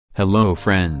Hello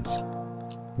friends.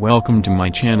 Welcome to my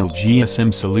channel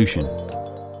GSM Solution.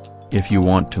 If you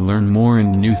want to learn more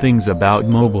and new things about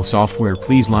mobile software,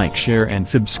 please like, share and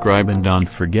subscribe, and don't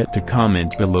forget to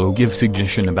comment below, give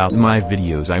suggestion about my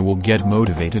videos. I will get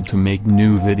motivated to make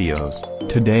new videos.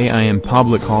 Today I am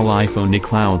public all iPhone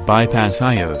iCloud bypass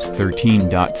iOS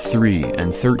 13.3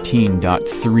 and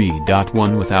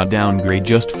 13.3.1 without downgrade,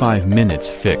 just 5 minutes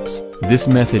fix. This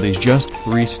method is just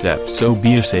 3 steps, so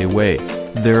be a ways.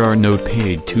 There are no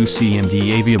paid to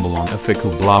CMD available on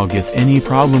official blog if any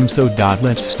problem, so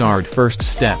let's start. First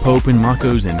step, open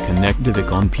macOS and connect to the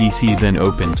on PC, then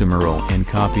open Tomorrow and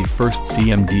copy first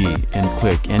CMD and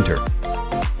click enter.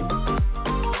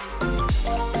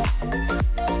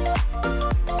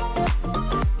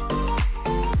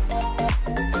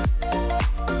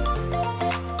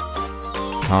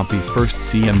 Copy first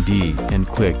CMD and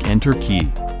click enter key.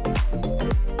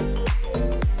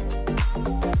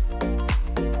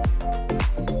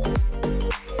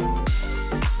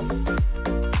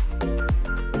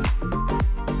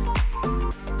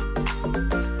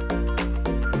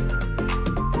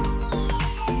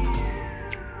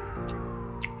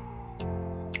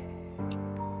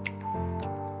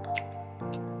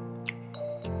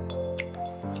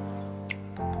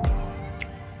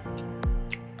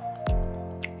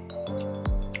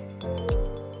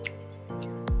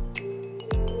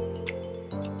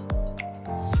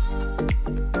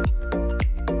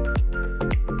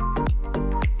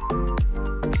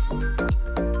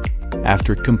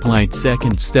 After complete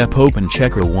second step, open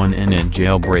checker 1 and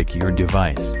jailbreak your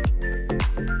device.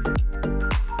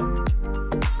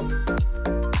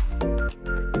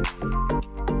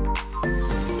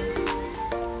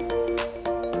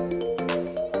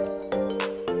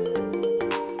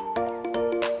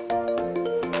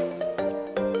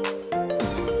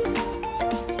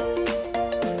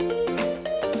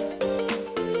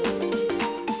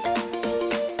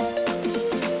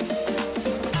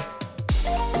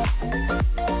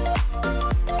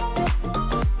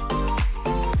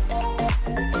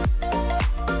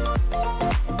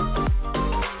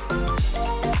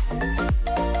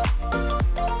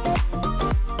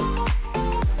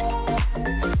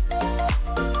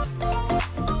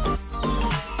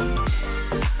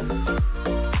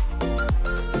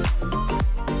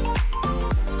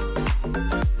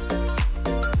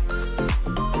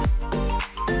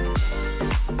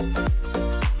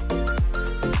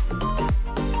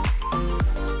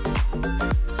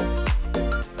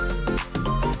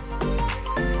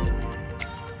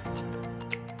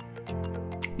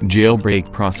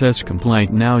 Jailbreak process complete.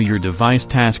 Now your device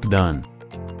task done.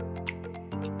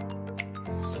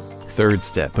 Third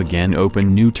step, again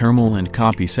open new terminal and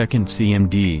copy second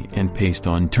CMD and paste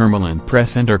on terminal and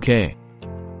press enter key.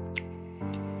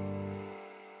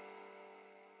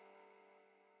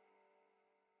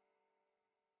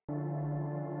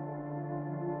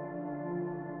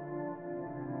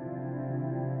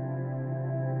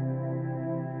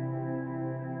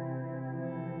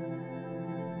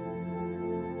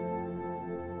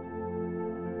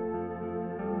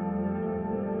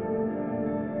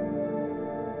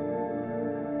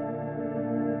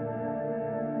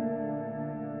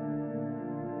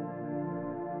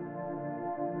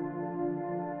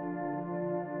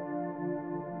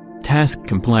 Task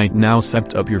complete. Now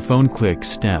set up your phone, click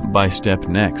step by step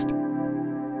next.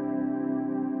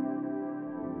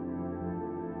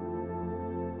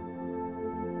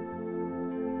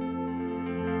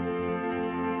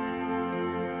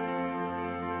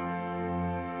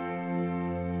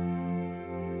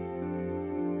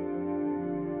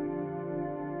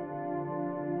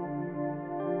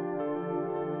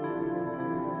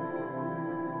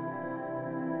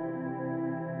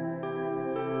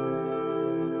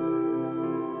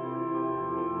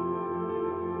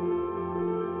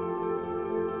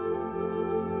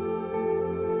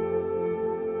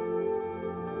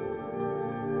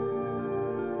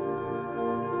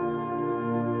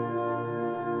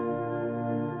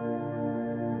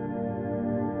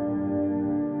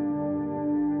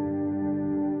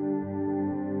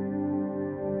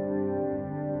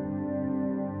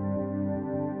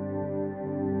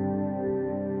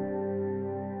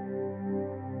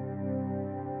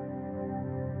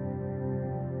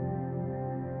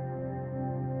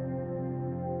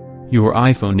 Your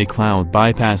iPhone iCloud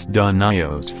bypass done.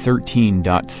 iOS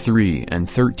 13.3 and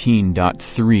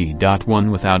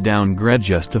 13.3.1 without downgrade,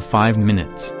 just 5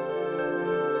 minutes.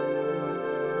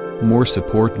 More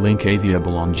support link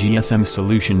available on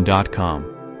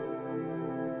gsmsolution.com.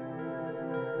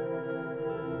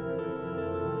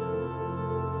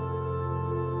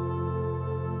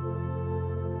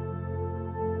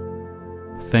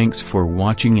 Thanks for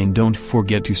watching, and don't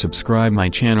forget to subscribe my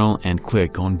channel and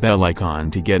click on bell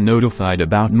icon to get notified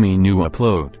about me new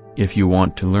upload. If you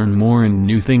want to learn more and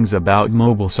new things about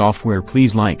mobile software,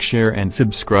 please like, share and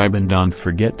subscribe, and don't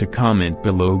forget to comment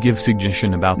below. Give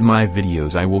suggestion about my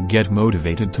videos. I will get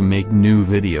motivated to make new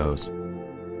videos.